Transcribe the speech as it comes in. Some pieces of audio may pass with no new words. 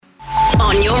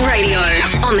On your radio,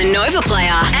 on the Nova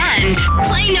player, and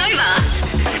Play Nova.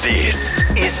 This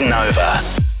is Nova.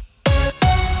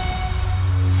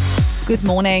 Good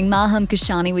morning, Maham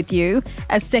Kashani with you.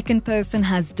 A second person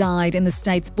has died in the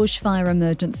state's bushfire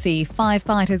emergency.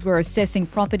 Firefighters were assessing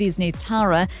properties near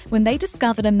Tara when they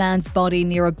discovered a man's body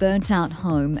near a burnt-out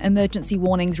home. Emergency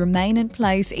warnings remain in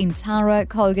place in Tara,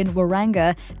 Kogan,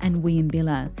 Waranga and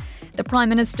Wiimbilla. The Prime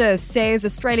Minister says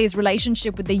Australia's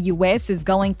relationship with the US is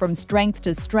going from strength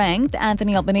to strength.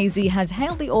 Anthony Albanese has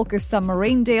hailed the AUKUS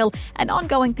submarine deal and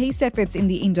ongoing peace efforts in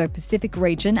the Indo-Pacific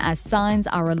region as signs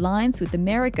our alliance with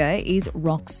America is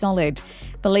rock solid.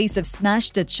 Police have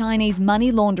smashed a Chinese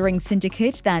money laundering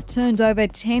syndicate that turned over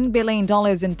 $10 billion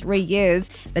in 3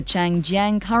 years. The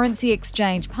Changjiang Currency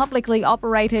Exchange publicly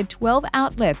operated 12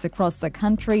 outlets across the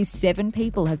country. 7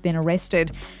 people have been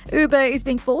arrested. Uber is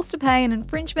being forced to pay an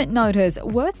infringement notice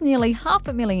worth nearly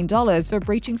 $500,000 for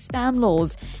breaching spam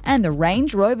laws. And the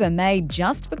Range Rover made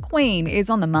just for Queen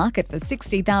is on the market for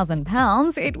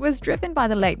 £60,000. It was driven by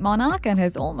the late monarch and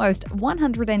has almost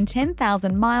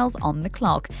 110,000 miles on the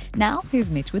clock. Now,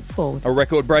 here's Mitch with sport. A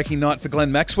record-breaking night for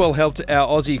Glenn Maxwell helped our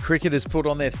Aussie cricketers put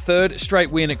on their third straight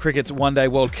win at cricket's One-Day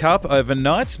World Cup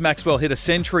overnight. Maxwell hit a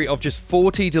century of just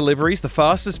 40 deliveries, the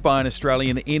fastest by an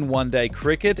Australian in one-day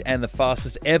cricket and the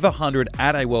fastest ever 100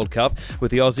 at a World Cup,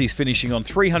 with the Aussies finishing on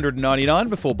 399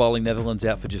 before bowling Netherlands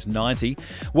out for just 90.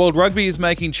 World Rugby is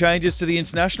making changes to the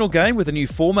international game with a new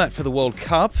format for the World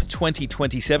Cup.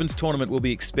 2027's tournament will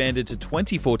be expanded to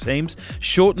 24 teams,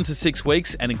 shortened to 6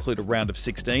 weeks and include a round of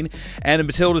 16. And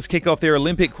the Matildas kick off their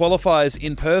Olympic qualifiers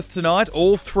in Perth tonight.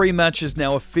 All 3 matches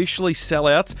now officially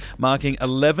sellouts, marking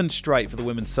 11 straight for the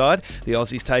women's side. The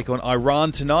Aussies take on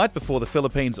Iran tonight before the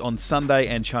Philippines on Sunday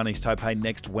and Chinese Taipei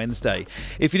next Wednesday.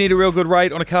 If you need a real good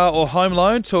rate on a car or home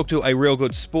loan, talk to a real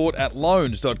good sport at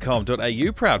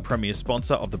loans.com.au, proud premier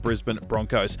sponsor of the Brisbane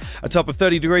Broncos. A top of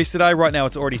 30 degrees today. Right now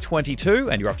it's already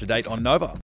 22 and you're up to date on Nova.